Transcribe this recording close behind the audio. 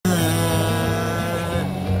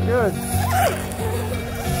doing?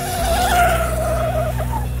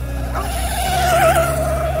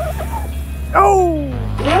 Oh!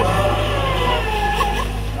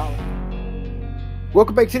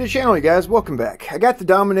 Welcome back to the channel, you guys. Welcome back. I got the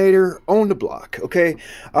Dominator on the block, okay?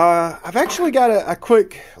 I've actually got a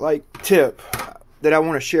quick, tip that I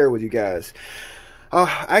want to share with you guys.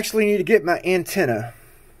 I actually need to get my antenna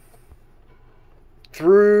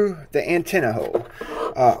through the antenna hole.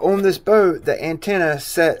 On this boat, the antenna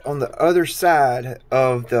set on the other side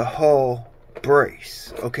of the hull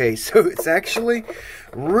brace. Okay, so it's actually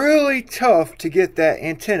really tough to get that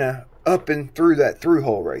antenna up and through that through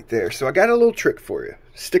hole right there. So I got a little trick for you.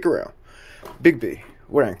 Stick around. Big B,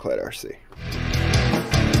 what Ironclad RC.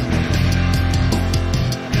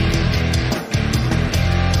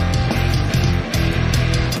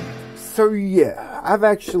 So yeah, I've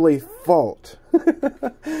actually fought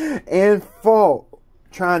and fought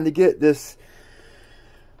trying to get this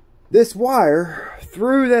wire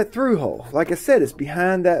through that through hole. Like I said, it's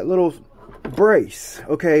behind that little brace,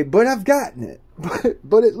 okay? But I've gotten it.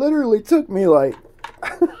 But it literally took me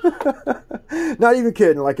not even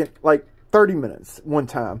kidding, like 30 minutes one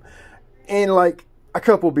time, and like a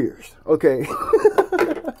couple beers, okay?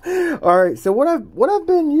 All right, so what I've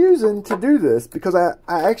been using to do this, because I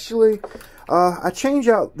actually I change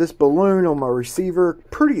out this balloon on my receiver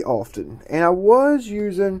pretty often, and I was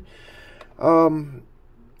using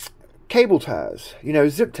cable ties, you know,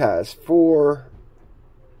 zip ties for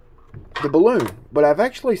the balloon, but I've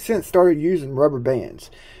actually since started using rubber bands,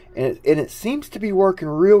 and it seems to be working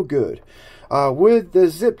real good. With the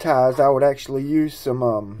zip ties, I would actually use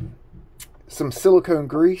some silicone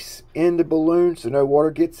grease in the balloon so no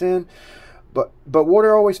water gets in, but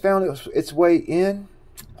water always found its way in,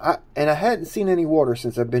 and I hadn't seen any water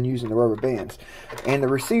since I've been using the rubber bands. And the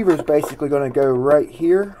receiver is basically going to go right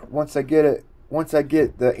here once I get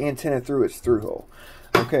the antenna through its through hole.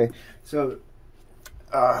 Okay, so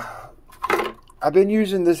I've been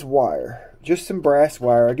using this wire, just some brass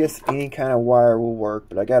wire. I guess any kind of wire will work,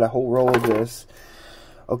 but I got a whole roll of this.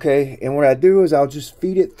 Okay, and what I do is I'll just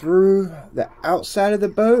feed it through the outside of the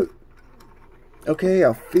boat. Okay,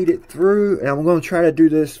 I'll feed it through, and I'm going to try to do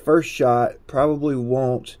this first shot. Probably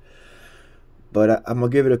won't, but I'm going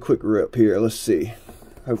to give it a quick rip here. Let's see.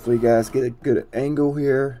 Hopefully you guys get a good angle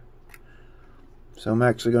here. So I'm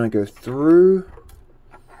actually going to go through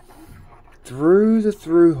the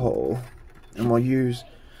through hole. I'm going to use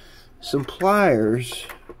some pliers.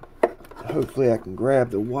 Hopefully I can grab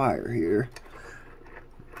the wire here.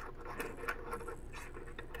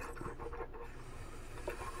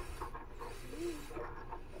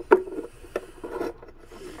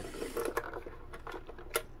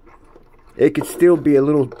 It could still be a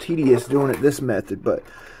little tedious doing it this method, but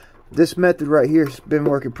this method right here has been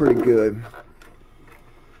working pretty good.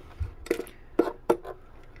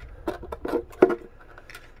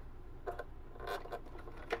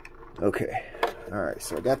 Okay, alright,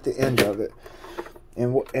 so I got the end of it,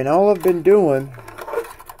 and all I've been doing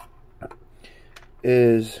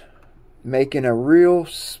is making a real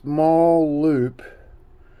small loop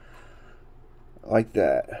like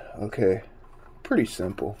that. Okay, pretty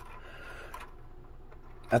simple.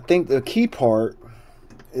 I think the key part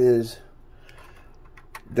is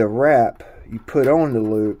the wrap you put on the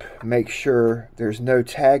loop. Make sure there's no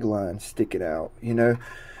tag line sticking out, you know.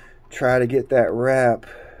 Try to get that wrap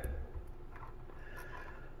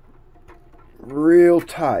real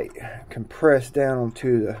tight, compressed down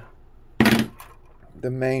onto the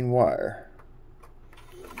main wire.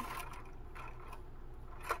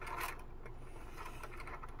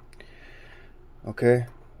 Okay,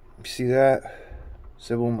 you see that?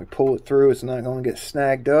 So when we pull it through, it's not going to get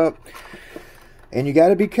snagged up. And you got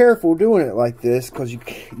to be careful doing it like this, because you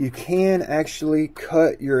can actually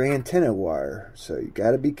cut your antenna wire. So you got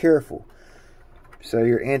to be careful. So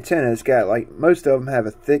your antenna's got, like, most of them have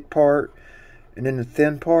a thick part and then the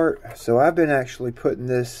thin part. So I've been actually putting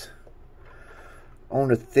this on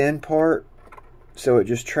the thin part so it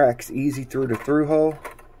just tracks easy through the through hole.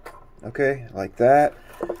 Okay, like that.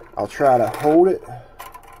 I'll try to hold it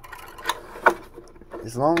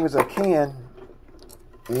as long as I can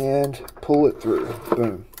and pull it through.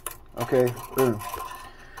 Boom. Okay, boom.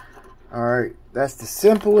 Alright, that's the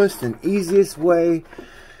simplest and easiest way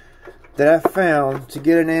that I found to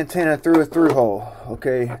get an antenna through a through hole.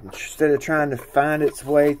 Okay, instead of trying to find its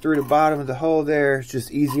way through the bottom of the hole there, it's just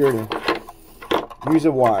easier to use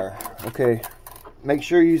a wire. Okay, make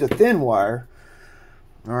sure you use a thin wire.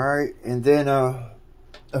 Alright, and then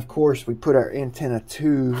of course we put our antenna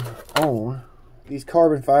tube on. These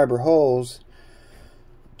carbon fiber holes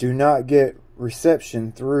do not get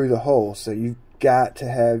reception through the hole, so you got to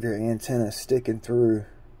have your antenna sticking through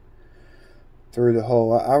the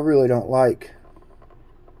hole. I really don't like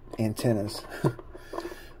antennas.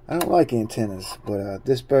 I don't like antennas, but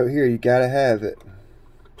this boat here, you gotta have it.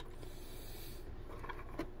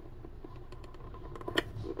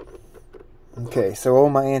 Okay, so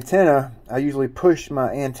on my antenna, I usually push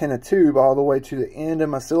my antenna tube all the way to the end of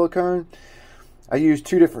my silicone. I use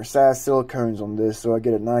 2 different size silicones on this, so I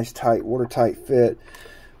get a nice tight, watertight fit.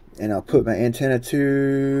 And I'll put my antenna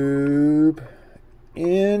tube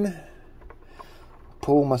in,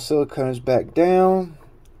 pull my silicones back down,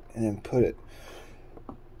 and then put it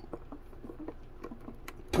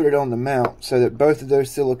on the mount so that both of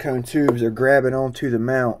those silicone tubes are grabbing onto the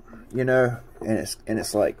mount, you know, and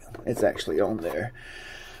it's like it's actually on there.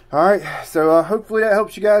 All right, so hopefully that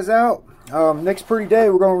helps you guys out. Next pretty day,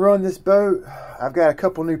 we're gonna run this boat. I've got a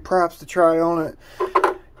couple new props to try on it,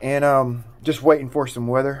 and just waiting for some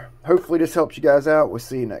weather. Hopefully this helps you guys out. We'll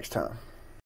see you next time.